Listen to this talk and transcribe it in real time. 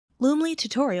Loomly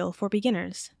tutorial for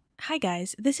beginners. Hi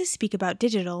guys, this is Speak About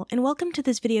Digital, and welcome to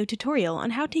this video tutorial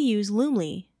on how to use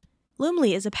Loomly.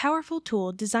 Loomly is a powerful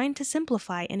tool designed to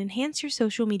simplify and enhance your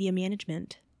social media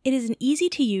management. It is an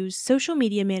easy-to-use social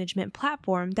media management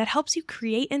platform that helps you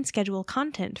create and schedule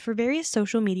content for various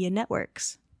social media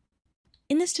networks.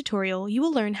 In this tutorial, you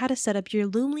will learn how to set up your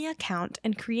Loomly account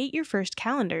and create your first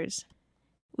calendars.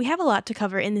 We have a lot to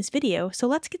cover in this video, so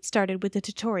let's get started with the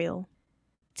tutorial.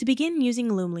 To begin using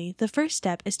Loomly, the first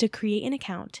step is to create an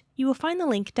account. You will find the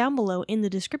link down below in the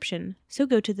description, so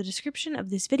go to the description of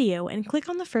this video and click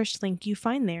on the first link you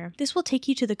find there. This will take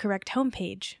you to the correct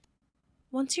homepage.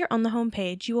 Once you're on the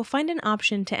homepage, you will find an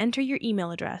option to enter your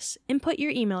email address. Input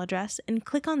your email address and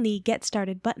click on the Get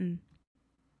Started button.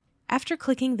 After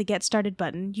clicking the Get Started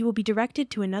button, you will be directed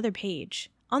to another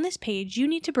page. On this page, you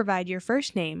need to provide your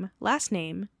first name, last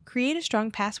name, create a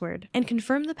strong password, and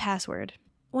confirm the password.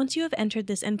 Once you have entered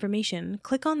this information,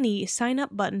 click on the Sign Up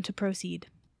button to proceed.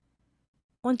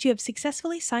 Once you have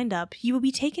successfully signed up, you will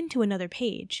be taken to another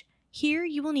page. Here,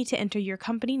 you will need to enter your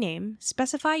company name,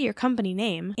 specify your company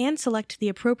name, and select the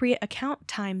appropriate account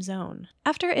time zone.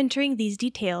 After entering these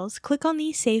details, click on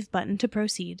the Save button to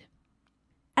proceed.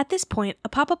 At this point, a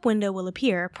pop-up window will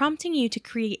appear, prompting you to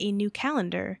create a new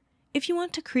calendar. If you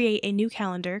want to create a new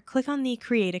calendar, click on the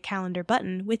Create a Calendar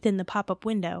button within the pop-up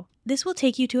window. This will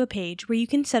take you to a page where you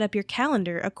can set up your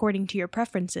calendar according to your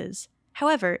preferences.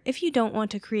 However, if you don't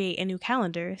want to create a new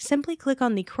calendar, simply click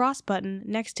on the cross button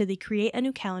next to the Create a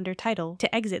New Calendar title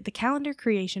to exit the calendar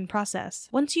creation process.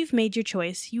 Once you've made your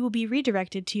choice, you will be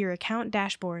redirected to your account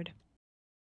dashboard.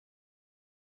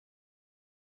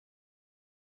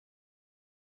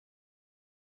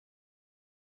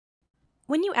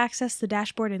 When you access the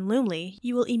dashboard in Loomly,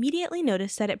 you will immediately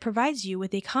notice that it provides you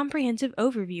with a comprehensive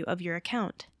overview of your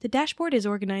account. The dashboard is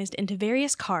organized into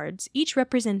various cards, each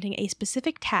representing a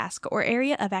specific task or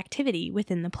area of activity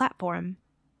within the platform.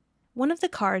 One of the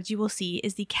cards you will see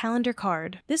is the Calendar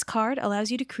card. This card allows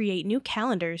you to create new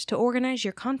calendars to organize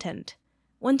your content.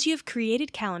 Once you have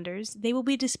created calendars, they will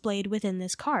be displayed within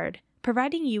this card,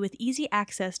 providing you with easy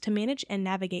access to manage and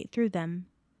navigate through them.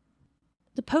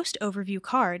 The Post Overview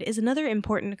card is another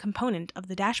important component of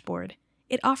the dashboard.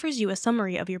 It offers you a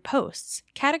summary of your posts,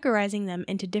 categorizing them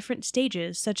into different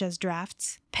stages such as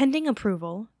drafts, pending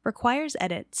approval, requires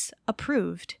edits,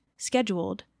 approved,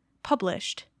 scheduled,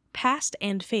 published, passed,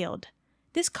 and failed.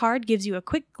 This card gives you a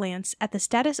quick glance at the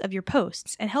status of your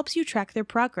posts and helps you track their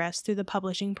progress through the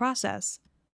publishing process.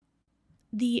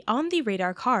 The On the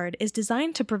Radar card is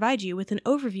designed to provide you with an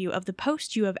overview of the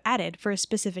posts you have added for a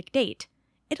specific date.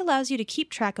 It allows you to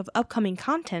keep track of upcoming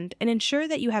content and ensure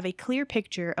that you have a clear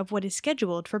picture of what is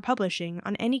scheduled for publishing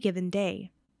on any given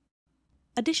day.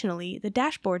 Additionally, the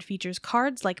dashboard features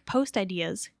cards like Post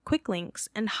Ideas, Quick Links,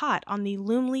 and Hot on the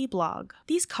Loomly blog.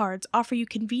 These cards offer you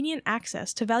convenient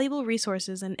access to valuable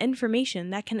resources and information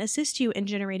that can assist you in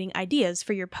generating ideas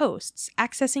for your posts,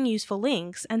 accessing useful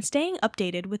links, and staying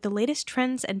updated with the latest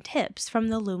trends and tips from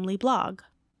the Loomly blog.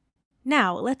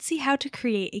 Now, let's see how to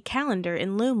create a calendar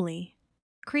in Loomly.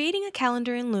 Creating a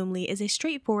calendar in Loomly is a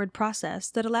straightforward process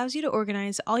that allows you to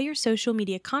organize all your social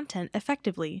media content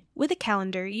effectively. With a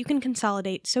calendar, you can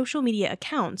consolidate social media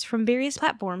accounts from various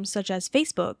platforms such as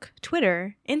Facebook,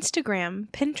 Twitter, Instagram,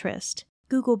 Pinterest,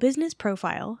 Google Business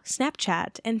Profile,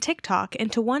 Snapchat, and TikTok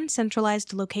into one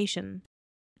centralized location.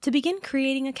 To begin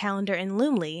creating a calendar in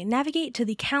Loomly, navigate to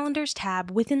the Calendars tab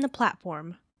within the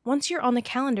platform. Once you're on the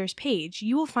Calendars page,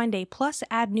 you will find a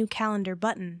Add New Calendar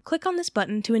button. Click on this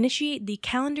button to initiate the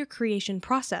calendar creation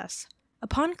process.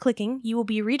 Upon clicking, you will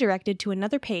be redirected to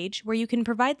another page where you can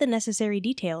provide the necessary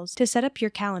details to set up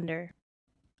your calendar.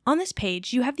 On this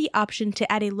page, you have the option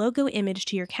to add a logo image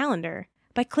to your calendar.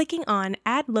 By clicking on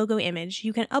Add Logo Image,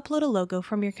 you can upload a logo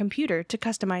from your computer to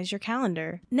customize your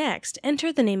calendar. Next,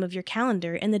 enter the name of your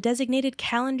calendar in the designated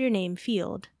Calendar Name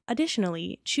field.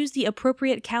 Additionally, choose the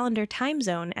appropriate calendar time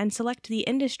zone and select the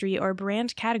industry or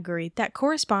brand category that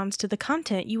corresponds to the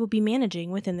content you will be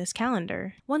managing within this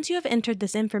calendar. Once you have entered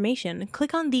this information,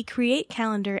 click on the Create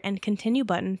Calendar and Continue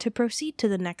button to proceed to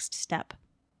the next step.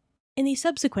 In the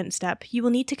subsequent step, you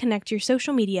will need to connect your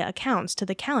social media accounts to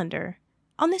the calendar.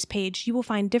 On this page, you will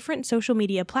find different social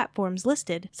media platforms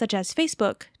listed, such as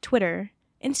Facebook, Twitter,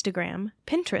 Instagram,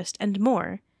 Pinterest, and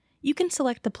more. You can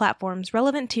select the platforms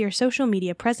relevant to your social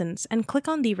media presence and click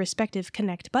on the respective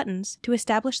Connect buttons to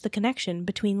establish the connection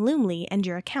between Loomly and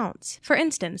your accounts. For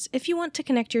instance, if you want to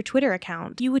connect your Twitter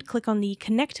account, you would click on the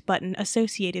Connect button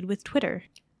associated with Twitter.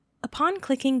 Upon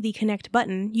clicking the Connect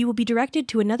button, you will be directed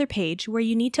to another page where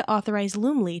you need to authorize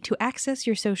Loomly to access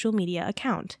your social media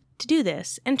account. To do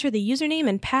this, enter the username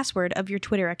and password of your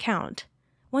Twitter account.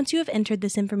 Once you have entered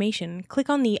this information, click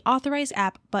on the Authorize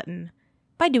App button.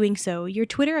 By doing so, your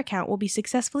Twitter account will be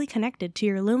successfully connected to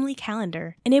your Loomly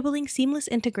calendar, enabling seamless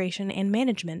integration and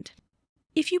management.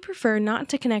 If you prefer not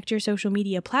to connect your social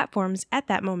media platforms at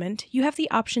that moment, you have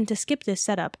the option to skip this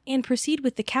setup and proceed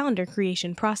with the calendar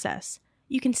creation process.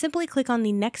 You can simply click on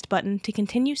the Next button to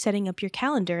continue setting up your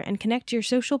calendar and connect your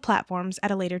social platforms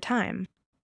at a later time.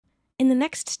 In the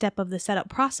next step of the setup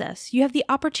process, you have the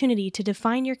opportunity to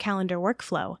define your calendar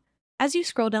workflow. As you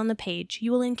scroll down the page,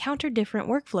 you will encounter different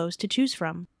workflows to choose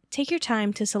from. Take your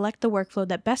time to select the workflow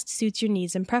that best suits your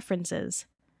needs and preferences.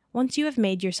 Once you have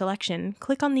made your selection,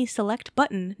 click on the Select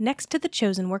button next to the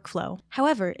chosen workflow.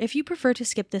 However, if you prefer to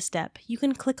skip this step, you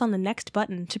can click on the Next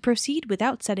button to proceed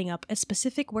without setting up a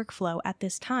specific workflow at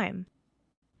this time.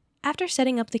 After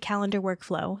setting up the calendar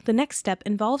workflow, the next step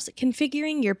involves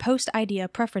configuring your post idea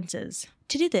preferences.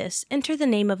 To do this, enter the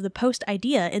name of the post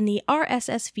idea in the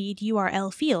RSS feed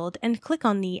URL field and click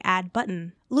on the Add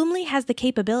button. Loomly has the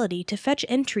capability to fetch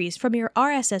entries from your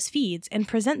RSS feeds and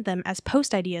present them as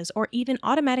post ideas or even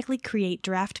automatically create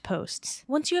draft posts.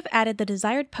 Once you have added the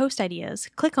desired post ideas,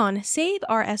 click on Save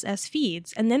RSS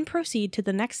feeds and then proceed to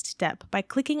the next step by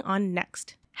clicking on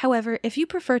Next. However, if you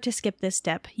prefer to skip this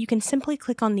step, you can simply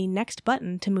click on the Next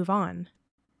button to move on.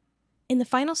 In the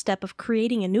final step of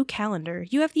creating a new calendar,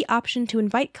 you have the option to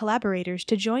invite collaborators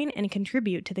to join and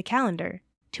contribute to the calendar.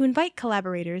 To invite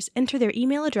collaborators, enter their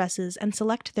email addresses and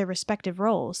select their respective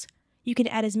roles. You can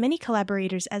add as many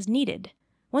collaborators as needed.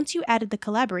 Once you added the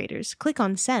collaborators, click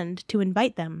on Send to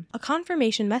invite them. A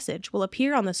confirmation message will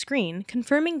appear on the screen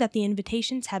confirming that the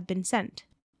invitations have been sent.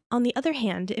 On the other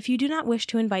hand, if you do not wish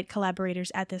to invite collaborators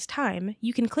at this time,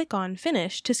 you can click on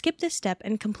Finish to skip this step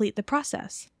and complete the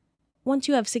process. Once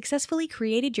you have successfully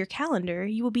created your calendar,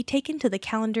 you will be taken to the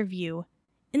Calendar view.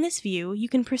 In this view, you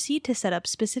can proceed to set up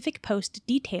specific post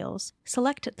details,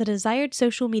 select the desired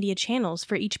social media channels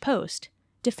for each post,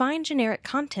 define generic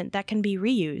content that can be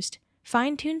reused,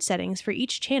 fine-tune settings for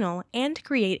each channel, and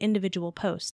create individual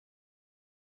posts.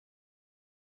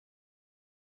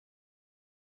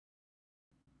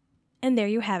 And there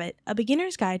you have it, a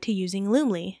beginner's guide to using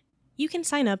Loomly. You can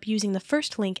sign up using the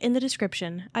first link in the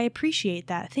description. I appreciate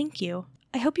that, thank you.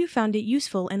 I hope you found it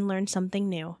useful and learned something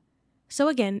new. So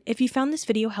again, if you found this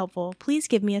video helpful, please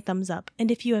give me a thumbs up,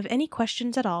 and if you have any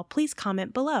questions at all, please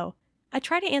comment below. I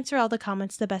try to answer all the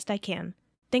comments the best I can.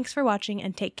 Thanks for watching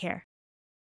and take care.